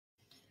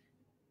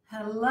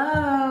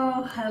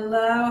Hello,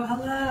 hello,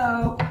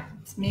 hello.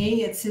 It's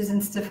me, it's Susan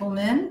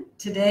Stiffelman.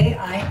 Today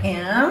I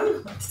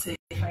am, let's see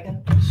if I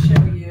can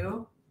show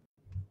you,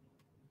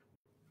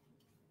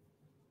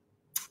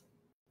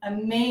 a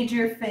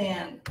major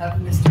fan of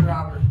Mr.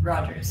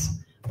 Rogers.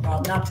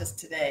 Well, not just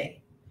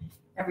today,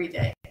 every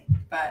day,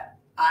 but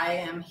I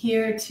am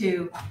here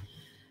to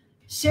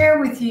share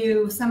with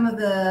you some of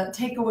the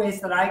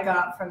takeaways that I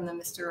got from the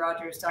Mr.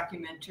 Rogers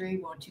documentary,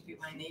 Won't You Be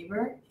My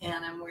Neighbor?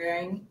 And I'm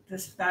wearing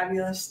this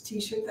fabulous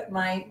t-shirt that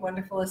my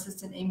wonderful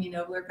assistant Amy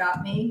Nobler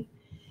got me.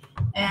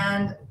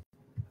 And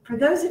for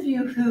those of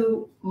you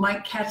who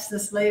might catch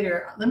this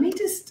later, let me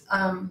just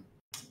kind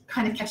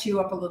of catch you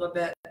up a little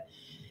bit.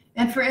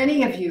 And for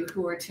any of you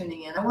who are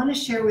tuning in, I want to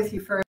share with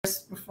you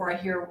first, before I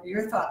hear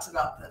your thoughts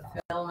about the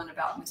film and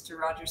about Mr.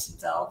 Rogers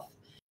himself,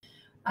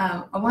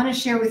 I want to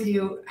share with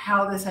you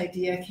how this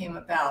idea came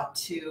about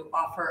to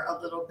offer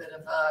a little bit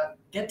of a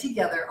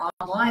get-together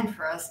online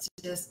for us to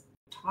just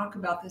talk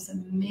about this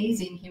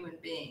amazing human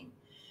being,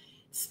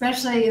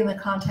 especially in the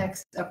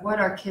context of what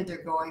our kids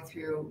are going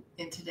through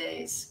in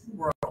today's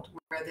world,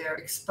 where they're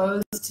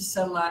exposed to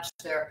so much,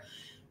 they're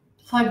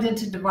plugged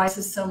into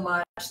devices so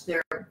much,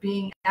 they're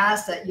being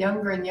asked at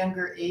younger and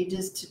younger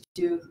ages to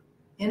do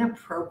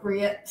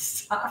inappropriate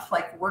stuff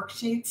like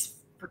worksheets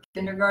for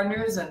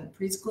kindergartners and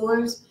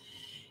preschoolers.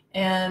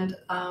 And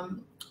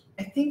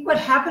I think what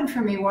happened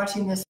for me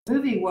watching this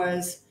movie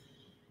was,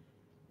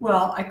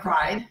 well, I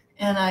cried,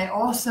 and I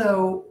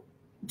also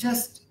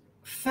just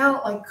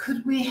felt like,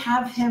 could we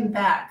have him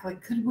back?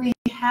 Like, could we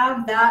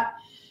have that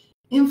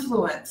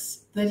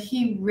influence that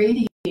he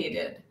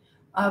radiated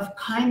of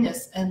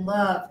kindness and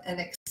love and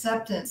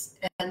acceptance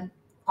and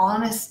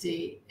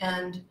honesty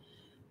and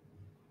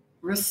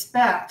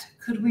respect?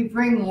 Could we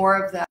bring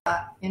more of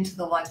that into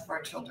the lives of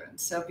our children?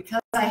 So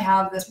because I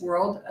have this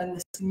world and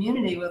this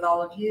community with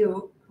all of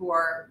you who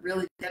are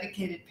really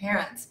dedicated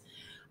parents,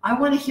 I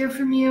want to hear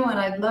from you, and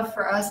I'd love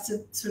for us to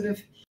sort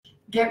of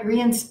get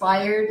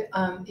re-inspired.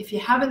 If you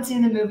haven't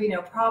seen the movie,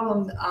 no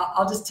problem.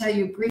 I'll just tell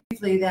you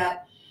briefly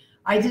that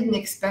I didn't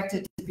expect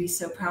it to be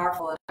so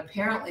powerful, and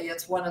apparently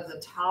it's one of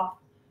the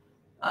top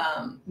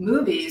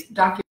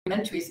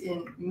documentaries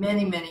in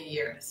many, many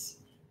years.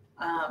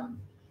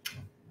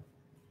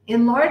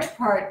 In large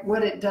part,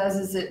 what it does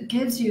is it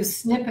gives you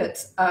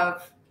snippets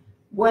of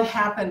what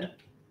happened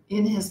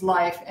in his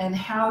life and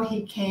how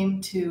he came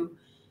to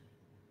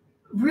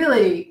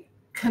really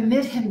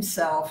commit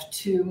himself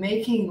to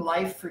making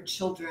life for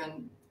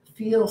children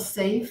feel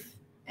safe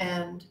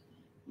and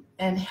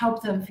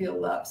help them feel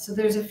loved. So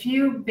there's a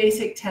few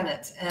basic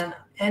tenets, and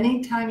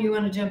anytime you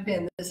want to jump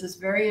in, this is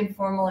very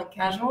informal and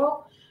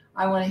casual.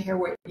 I want to hear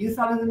what you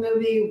thought of the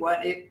movie,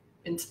 what it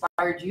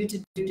inspired you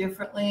to do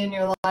differently in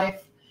your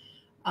life.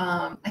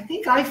 I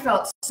think I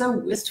felt so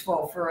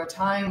wistful for a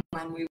time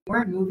when we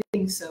weren't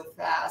moving so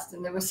fast,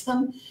 and there was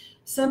some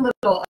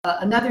little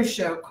another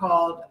show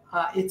called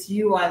It's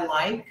You I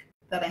Like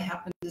that I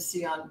happened to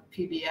see on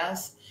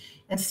PBS,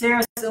 and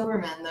Sarah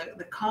Silverman,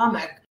 the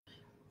comic,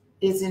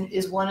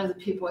 is one of the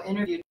people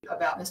interviewed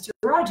about Mr.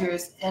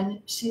 Rogers,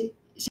 and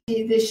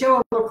they show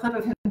a little clip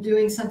of him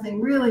doing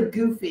something really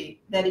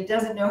goofy that he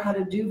doesn't know how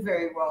to do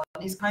very well,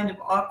 and he's kind of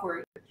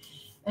awkward,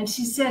 and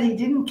she said he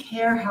didn't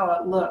care how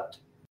it looked.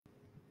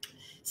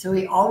 So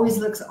he always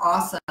looks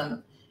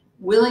awesome,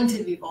 willing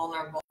to be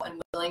vulnerable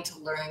and willing to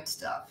learn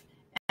stuff.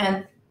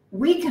 And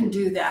we can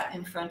do that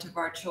in front of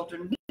our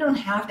children. We don't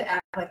have to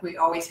act like we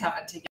always have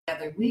it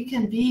together. We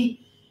can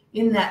be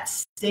in that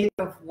state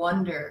of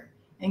wonder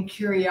and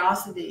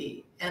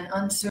curiosity and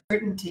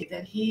uncertainty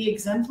that he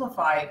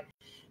exemplified.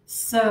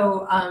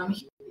 So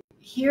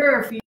here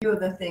are a few of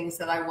the things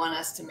that I want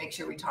us to make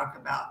sure we talk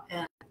about.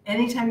 And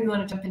anytime you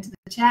want to jump into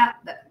the chat,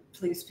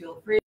 please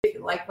feel free. If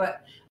you like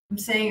what I'm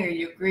saying or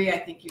you agree, I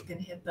think you can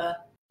hit the,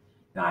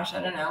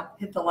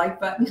 hit the like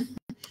button.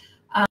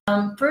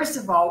 First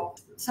of all,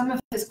 some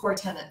of his core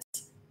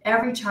tenets.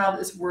 Every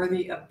child is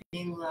worthy of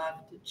being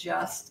loved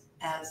just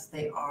as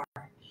they are.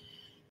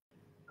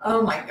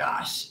 Oh my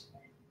gosh.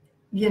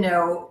 You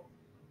know,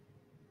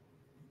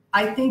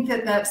 I think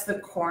that that's the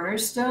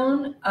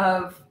cornerstone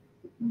of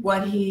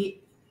what he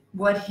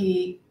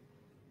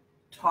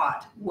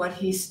taught, what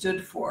he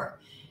stood for.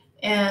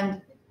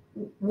 And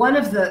one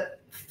of the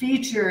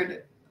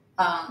featured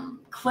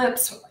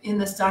clips in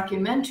this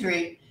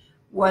documentary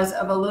was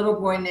of a little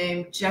boy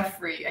named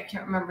Jeffrey, I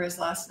can't remember his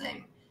last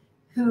name,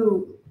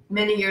 who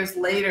many years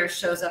later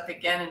shows up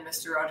again in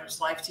Mr. Rogers'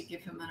 life to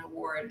give him an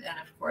award. And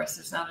of course,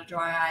 there's not a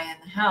dry eye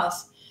in the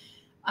house.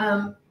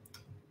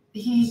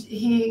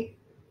 He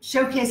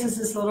showcases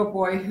this little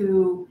boy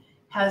who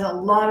has a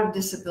lot of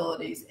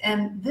disabilities.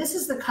 And this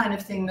is the kind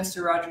of thing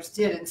Mr. Rogers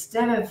did.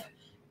 Instead of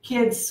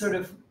kids sort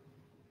of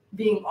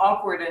being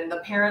awkward and the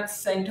parents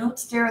saying, don't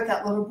stare at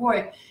that little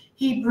boy,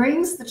 he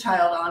brings the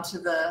child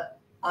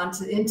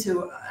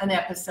into an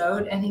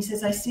episode, and he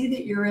says, I see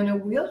that you're in a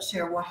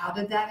wheelchair. Well, how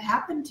did that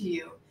happen to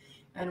you?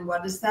 And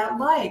what is that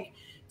like?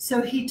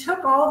 So he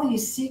took all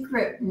these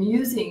secret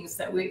musings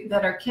that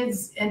our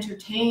kids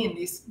entertain,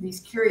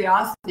 these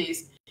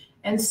curiosities,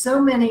 And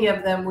so many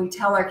of them, we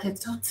tell our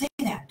kids, don't say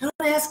that, don't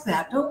ask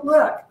that, don't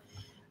look.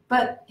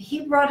 But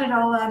he brought it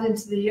all out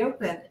into the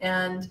open.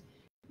 And,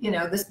 you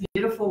know, this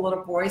beautiful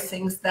little boy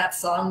sings that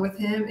song with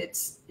him.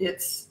 It's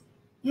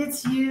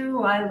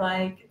you I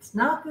like, it's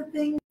not the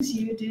things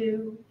you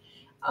do.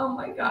 Oh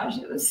my gosh,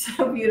 it was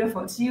so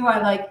beautiful. It's you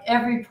I like,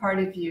 every part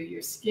of you,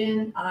 your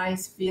skin,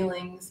 eyes,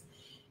 feelings.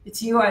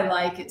 It's you I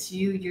like, it's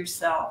you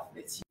yourself,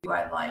 it's you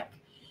I like.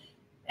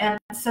 And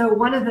so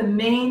one of the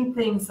main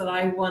things that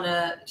I want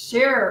to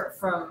share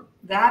from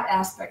that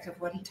aspect of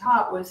what he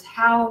taught was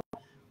how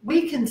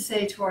we can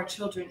say to our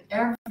children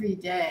every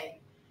day,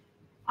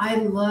 I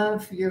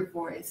love your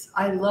voice.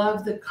 I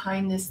love the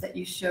kindness that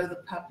you show the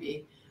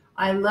puppy.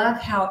 I love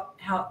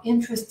how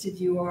interested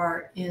you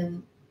are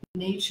in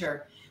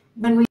nature.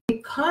 When we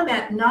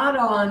comment not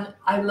on,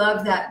 I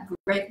love that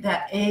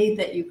A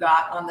that you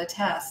got on the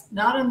test,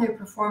 not on their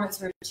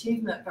performance or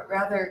achievement, but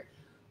rather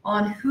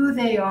on who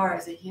they are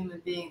as a human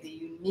being, the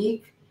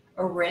unique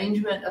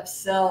arrangement of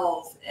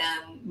cells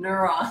and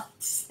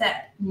neurons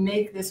that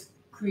make this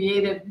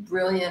creative,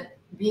 brilliant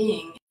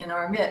being in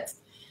our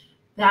midst,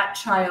 that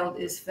child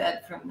is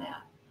fed from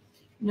that.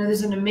 You know,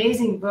 there's an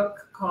amazing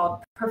book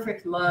called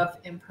Perfect Love,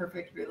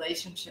 Imperfect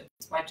Relationships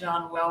by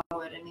John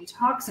Wellwood, and he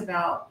talks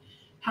about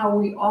how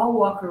we all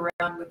walk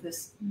around with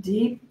this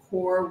deep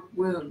core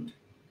wound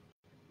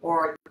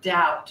or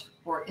doubt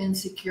or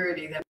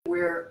insecurity that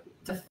we're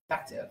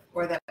defective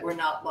or that we're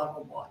not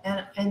lovable.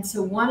 And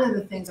so one of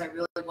the things I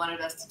really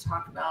wanted us to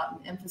talk about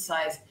and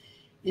emphasize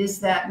is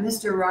that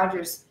Mr.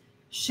 Rogers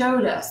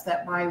showed us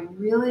that by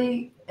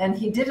really, and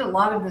he did a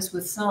lot of this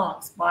with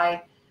songs,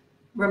 by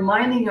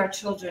reminding our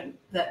children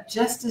that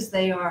just as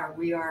they are,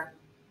 we are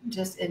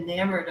just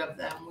enamored of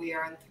them, we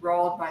are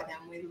enthralled by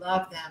them, we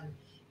love them.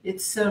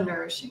 It's so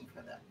nourishing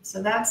for them.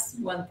 So that's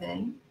one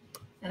thing.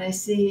 And I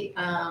see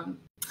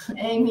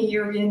Amy,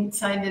 you're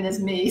signed in as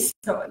me,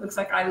 so it looks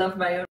like I love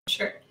my own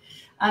shirt.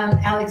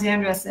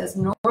 Alexandra says,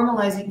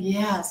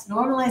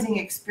 normalizing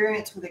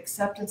experience with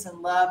acceptance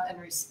and love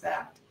and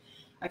respect.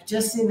 I've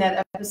just seen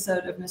that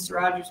episode of Mr.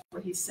 Rogers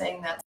where he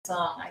sang that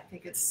song. I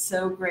think it's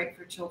so great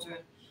for children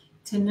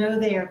to know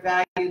they are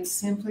valued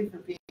simply for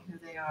being who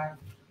they are.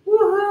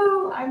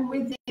 Woohoo! I'm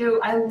with you.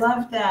 I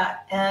love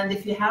that. And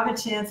if you have a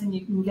chance and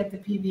you can get the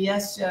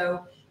PBS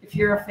show, if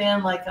you're a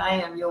fan like I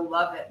am, you'll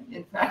love it.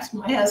 In fact,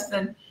 my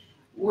husband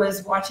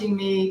was watching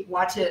me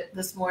watch it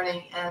this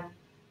morning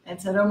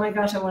and said, oh my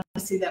gosh, I want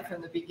to see that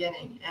from the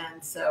beginning.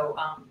 And so,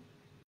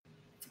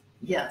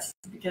 yes,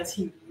 because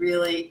he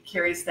really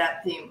carries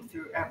that theme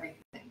through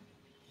everything.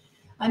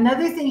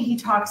 Another thing he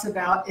talks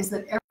about is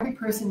that every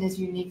person is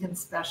unique and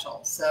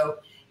special. So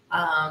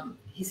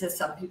he says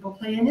some people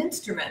play an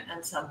instrument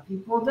and some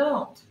people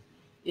don't.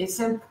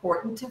 It's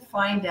important to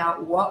find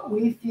out what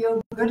we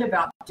feel good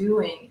about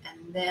doing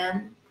and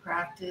then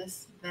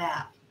practice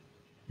that.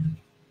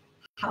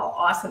 How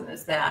awesome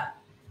is that?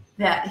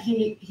 That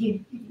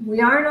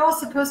we aren't all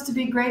supposed to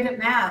be great at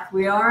math.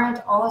 We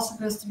aren't all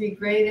supposed to be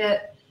great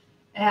at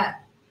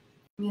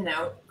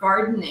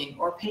gardening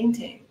or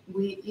painting.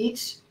 We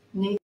each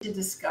need to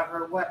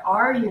discover what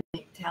our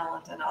unique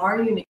talent and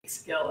our unique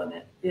skill in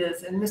it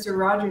is. And Mr.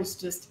 Rogers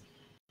just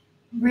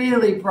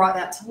really brought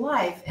that to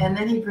life. And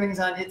then he brings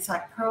on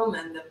Itzhak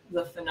Perlman,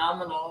 the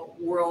phenomenal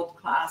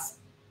world-class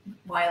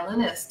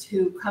violinist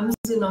who comes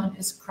in on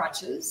his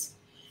crutches.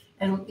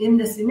 And in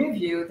this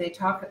interview, they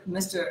talk,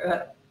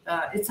 Itzhak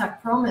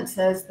Perlman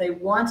says they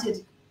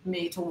wanted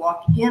me to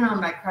walk in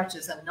on my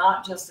crutches and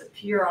not just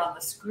appear on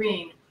the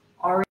screen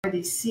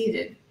already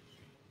seated.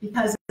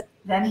 Because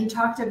then he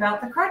talked about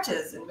the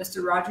crutches, and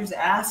Mr. Rogers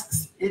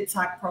asks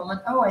Itzhak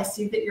Perlman, oh, I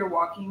see that you're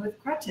walking with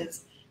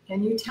crutches.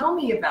 Can you tell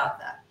me about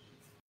that?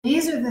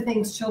 These are the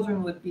things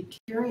children would be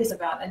curious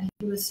about, and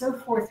he was so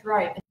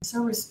forthright and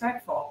so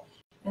respectful.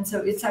 And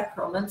so Itzhak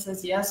Perlman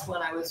says, yes,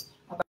 when I was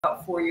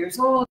about 4 years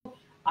old,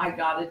 I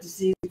got a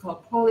disease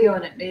called polio,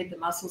 and it made the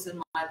muscles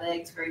in my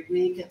legs very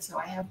weak, and so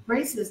I have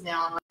braces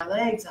now on my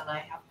legs, and I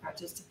have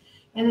crutches.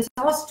 And it's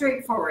all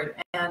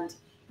straightforward. And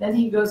then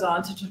he goes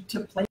on to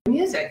play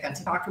music and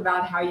to talk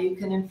about how you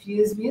can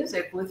infuse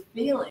music with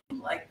feeling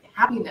like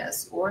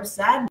happiness or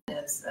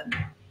sadness. And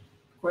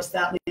of course,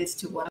 that leads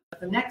to one of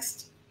the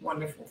next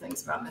wonderful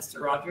things about Mr.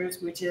 Rogers,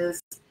 which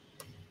is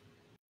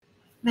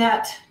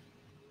that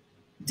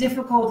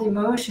difficult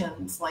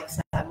emotions like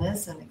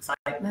sadness and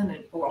excitement,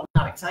 and, well,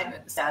 not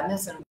excitement,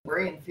 sadness and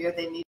worry and fear,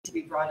 they need to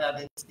be brought out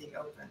into the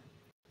open.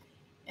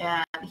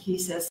 And he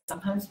says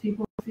sometimes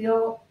people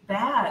feel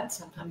bad,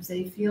 sometimes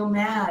they feel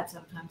mad,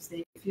 sometimes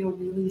they feel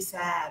really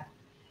sad.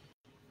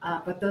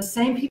 But those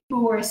same people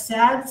who are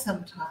sad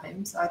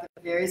sometimes are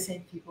the very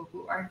same people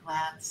who are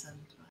glad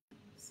sometimes.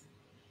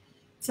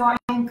 So I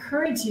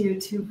encourage you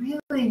to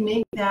really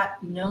make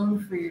that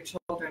known for your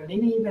children.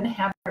 Maybe even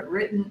have it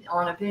written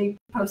on a big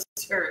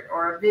poster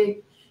or a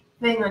big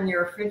thing on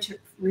your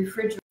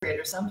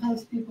refrigerator.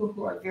 Sometimes people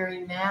who are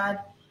very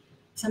mad,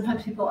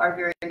 sometimes people are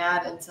very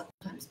mad, and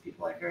sometimes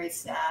people are very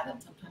sad,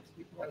 and sometimes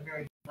people are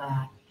very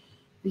glad.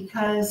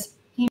 Because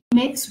he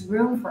makes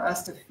room for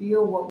us to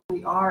feel what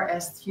we are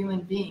as human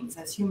beings,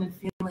 as human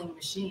feeling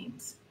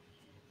machines.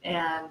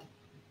 And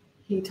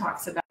he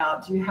talks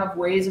about, do you have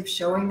ways of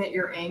showing that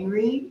you're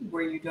angry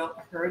where you don't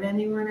hurt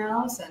anyone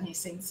else? And he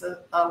sings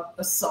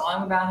a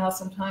song about how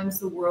sometimes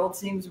the world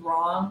seems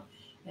wrong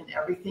and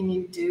everything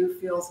you do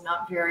feels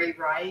not very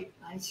right.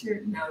 I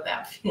sure know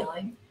that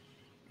feeling.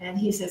 And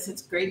he says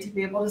it's great to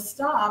be able to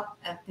stop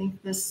and think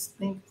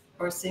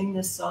or sing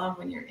this song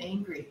when you're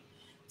angry.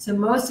 So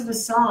most of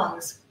his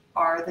songs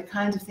are the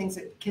kinds of things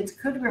that kids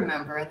could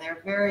remember, and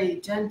they're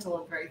very gentle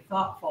and very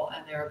thoughtful,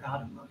 and they're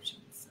about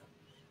emotions. So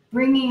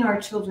bringing our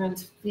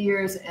children's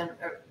fears and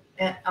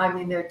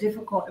their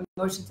difficult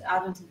emotions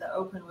out into the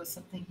open was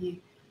something he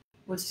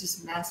was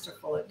just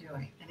masterful at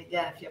doing. And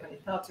again, if you have any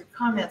thoughts or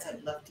comments,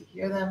 I'd love to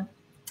hear them.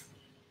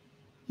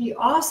 He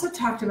also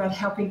talked about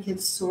helping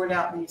kids sort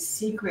out these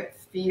secret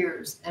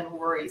fears and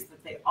worries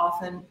that they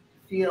often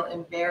feel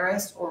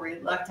embarrassed or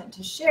reluctant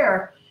to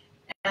share.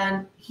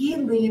 And he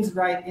leans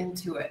right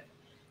into it.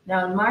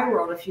 Now, in my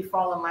world, if you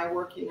follow my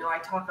work, you know I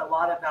talk a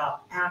lot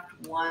about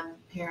Act 1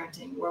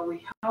 parenting, where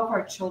we help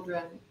our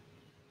children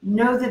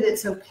know that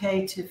it's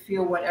okay to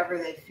feel whatever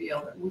they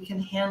feel, that we can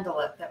handle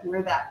it, that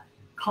we're that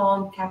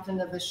calm captain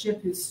of the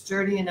ship who's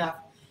sturdy enough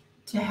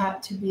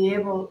to be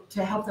able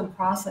to help them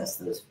process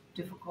those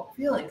difficult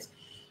feelings.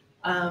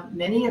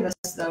 Many of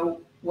us, though,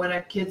 when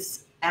our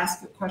kids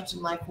ask a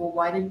question like, well,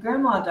 why did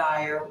grandma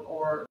die?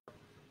 Or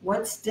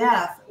what's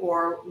death?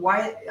 Or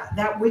why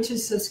that witch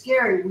is so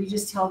scary? We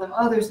just tell them,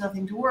 oh, there's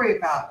nothing to worry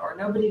about, or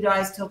nobody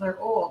dies till they're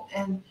old.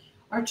 And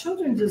our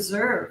children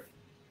deserve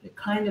the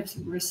kind of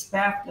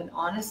respect and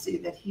honesty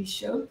that he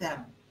showed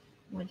them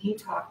when he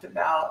talked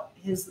about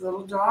his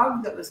little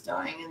dog that was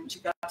dying and she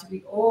got to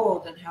be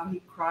old and how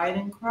he cried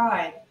and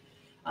cried.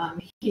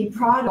 He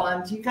brought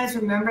on, do you guys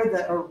remember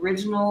the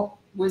original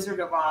Wizard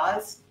of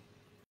Oz?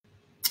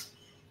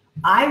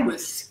 I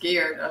was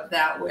scared of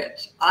that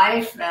witch.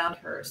 I found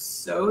her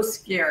so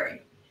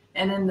scary.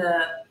 And in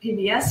the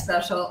PBS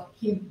special,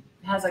 he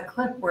has a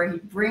clip where he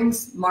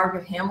brings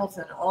Margaret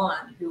Hamilton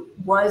on, who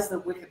was the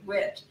Wicked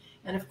Witch.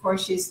 And of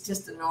course, she's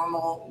just a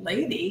normal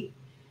lady.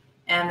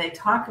 And they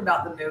talk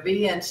about the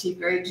movie, and she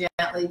very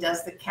gently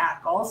does the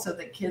cackle so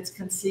that kids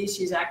can see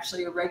she's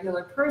actually a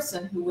regular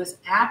person who was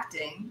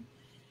acting.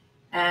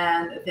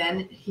 And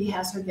then he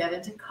has her get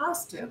into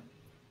costume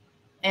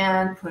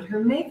and put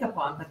her makeup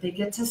on, but they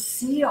get to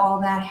see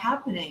all that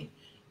happening.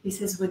 He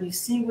says, when you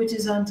see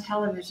witches on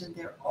television,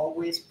 they're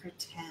always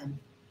pretend.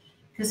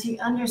 Because he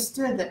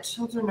understood that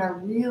children are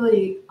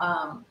really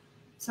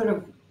sort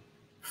of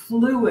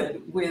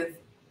fluid with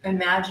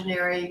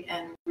imaginary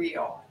and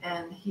real.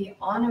 And he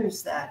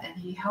honors that, and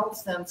he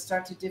helps them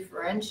start to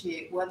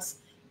differentiate what's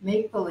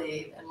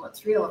make-believe and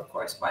what's real, of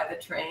course, by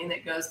the train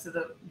that goes to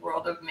the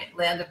world of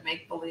land of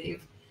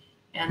make-believe,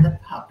 and the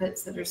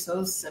puppets that are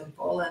so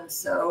simple and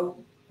so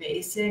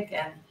basic,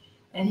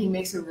 and he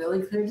makes a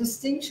really clear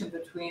distinction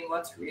between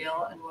what's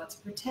real and what's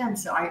pretend.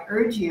 So I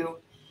urge you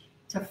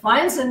to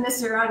find some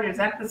Mr. Rogers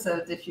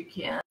episodes if you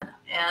can.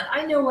 And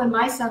I know when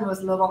my son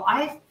was little,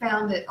 I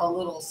found it a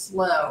little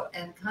slow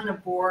and kind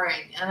of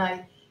boring,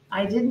 and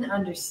I didn't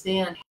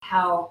understand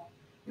how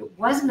it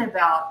wasn't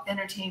about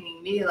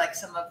entertaining me like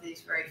some of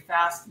these very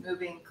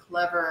fast-moving,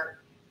 clever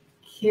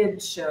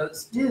kid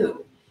shows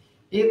do.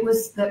 It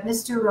was that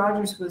Mr.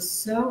 Rogers was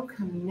so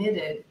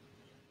committed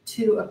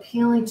to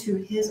appealing to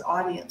his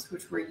audience,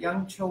 which were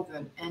young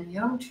children, and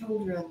young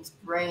children's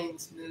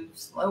brains move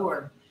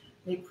slower.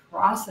 They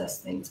process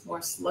things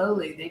more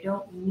slowly. They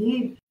don't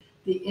need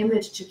the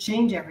image to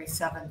change every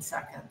 7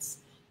 seconds.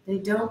 They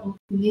don't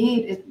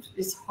need it.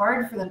 It's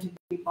hard for them to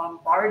be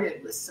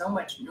bombarded with so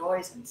much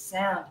noise and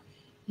sound.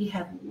 He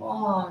had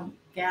long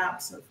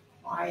gaps of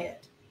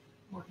quiet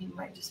where he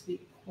might just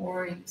be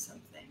pouring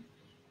something.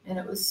 And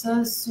it was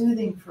so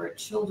soothing for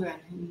children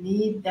who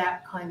need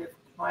that kind of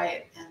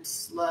quiet and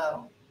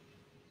slow.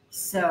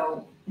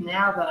 So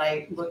now that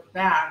I look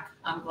back,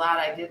 I'm glad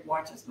I did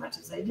watch as much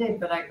as I did,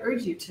 but I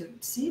urge you to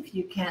see if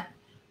you can't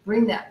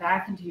bring that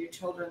back into your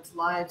children's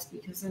lives,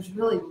 because there's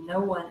really no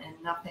one and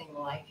nothing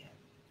like it.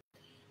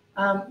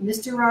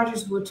 Mr.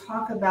 Rogers would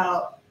talk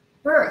about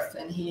birth,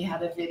 and he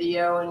had a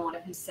video in one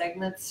of his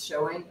segments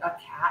showing a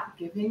cat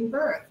giving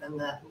birth and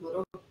that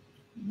little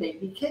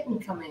baby kitten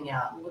coming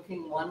out and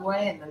looking one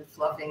way and then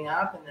fluffing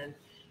up and then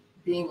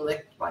being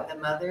licked by the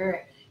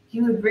mother.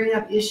 He would bring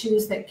up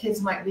issues that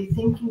kids might be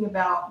thinking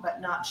about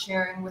but not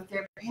sharing with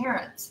their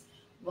parents,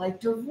 like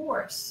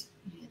divorce,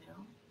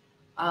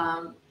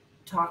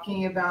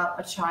 talking about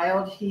a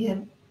child he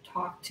had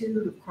talked to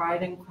who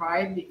cried and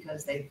cried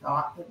because they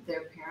thought that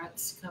their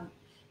parents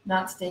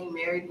not staying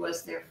married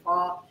was their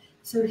fault.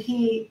 So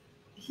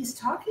he's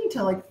talking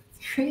to like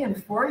 3 and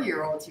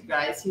 4-year-olds, you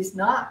guys. He's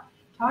not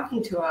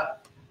talking to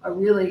a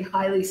really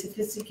highly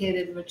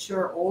sophisticated,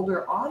 mature,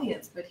 older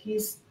audience, but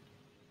he's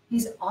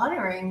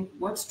honoring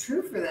what's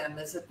true for them,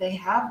 is that they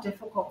have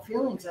difficult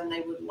feelings and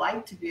they would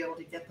like to be able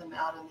to get them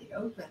out in the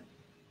open.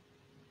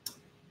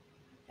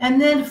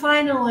 And then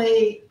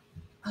finally,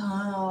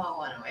 Oh,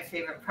 one of my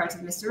favorite parts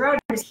of Mr.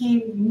 Rogers,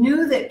 he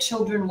knew that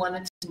children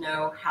wanted to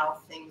know how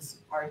things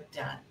are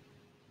done.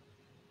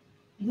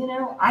 You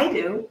know, I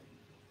do.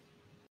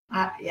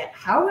 Yeah,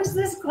 how is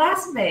this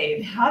glass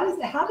made? How do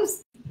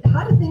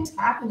things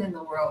happen in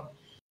the world?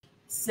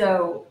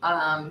 So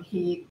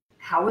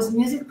how was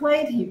music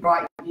played? He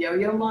brought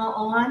Yo-Yo Ma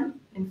on.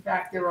 In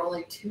fact, there were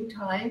only 2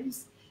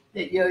 times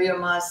that Yo-Yo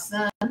Ma's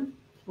son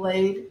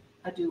played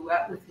a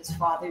duet with his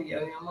father,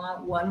 Yo-Yo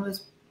Ma. One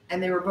was,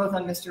 and they were both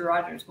on Mr.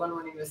 Rogers, one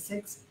when he was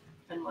 6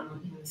 and one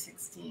when he was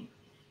 16.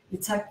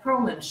 It's like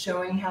Perlman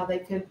showing how they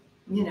could,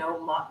 you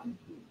know,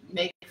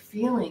 make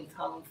feeling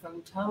come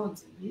from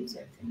tones and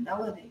music and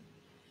melody.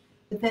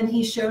 But then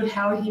he showed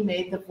how he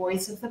made the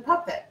voice of the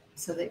puppet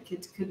so that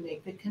kids could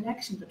make the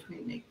connection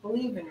between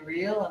make-believe and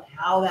real, and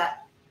how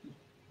that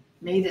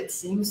made it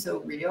seem so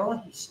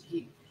real.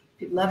 He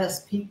let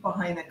us peek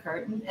behind the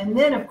curtain. And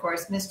then, of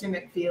course, Mr.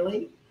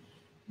 McFeely,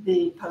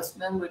 the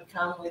postman, would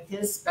come with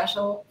his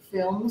special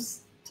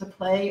films to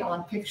play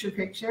on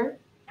picture-picture.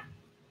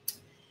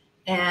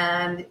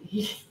 And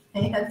he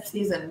had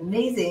these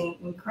amazing,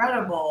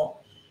 incredible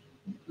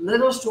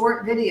little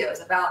short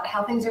videos about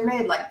how things are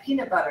made, like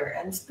peanut butter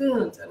and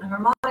spoons and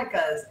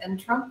harmonicas and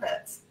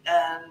trumpets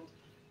and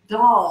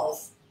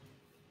dolls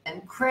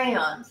and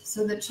crayons,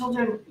 so that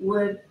children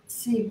would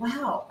see,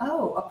 wow,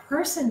 oh, a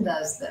person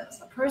does this.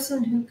 A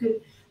person who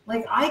could,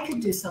 like, I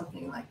could do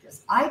something like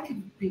this. I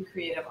could be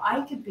creative.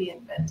 I could be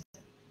inventive.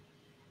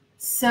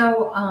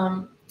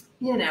 So,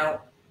 you know,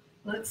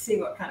 let's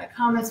see what kind of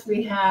comments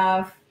we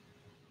have.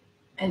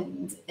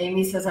 And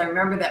Amy says, I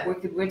remember that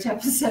Wicked Witch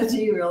episode. Do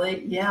you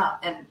really? Yeah.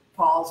 And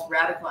Paul's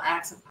radical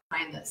acts of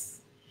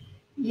kindness.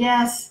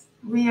 Yes,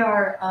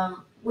 we're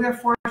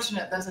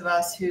fortunate, those of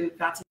us who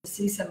got to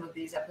see some of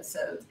these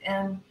episodes.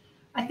 And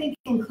I think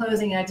in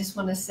closing, I just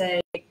want to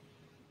say,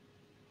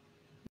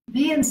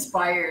 be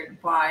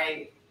inspired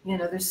by, you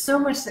know, there's so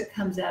much that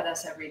comes at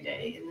us every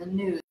day in the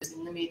news,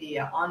 in the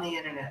media, on the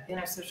internet, in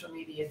our social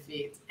media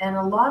feeds. And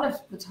a lot of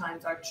the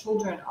times our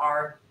children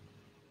are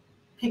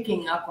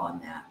picking up on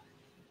that.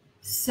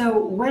 So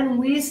when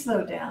we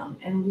slow down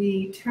and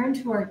we turn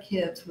to our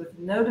kids with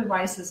no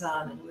devices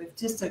on and with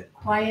just a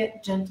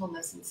quiet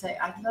gentleness and say,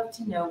 I'd love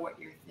to know what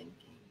you're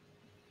thinking,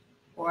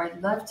 or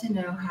I'd love to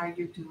know how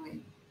you're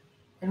doing.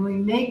 And we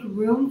make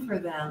room for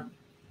them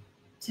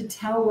to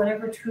tell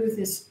whatever truth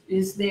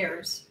is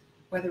theirs,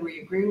 whether we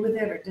agree with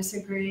it or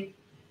disagree.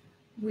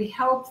 We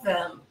help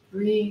them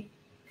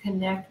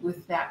reconnect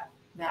with that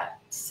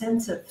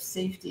sense of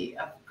safety,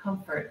 of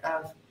comfort,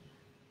 of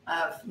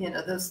you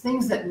know, those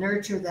things that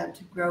nurture them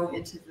to grow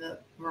into the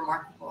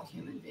remarkable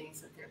human beings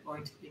that they're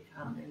going to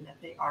become and that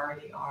they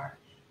already are.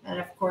 And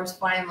of course,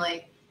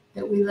 finally,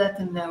 that we let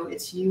them know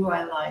it's you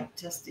I like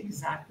just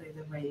exactly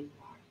the way you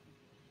are.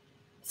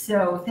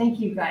 So thank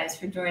you guys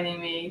for joining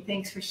me.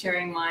 Thanks for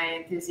sharing my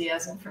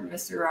enthusiasm for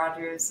Mr.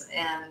 Rogers.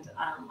 And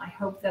I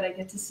hope that I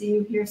get to see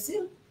you here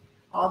soon.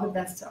 All the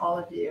best to all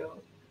of you.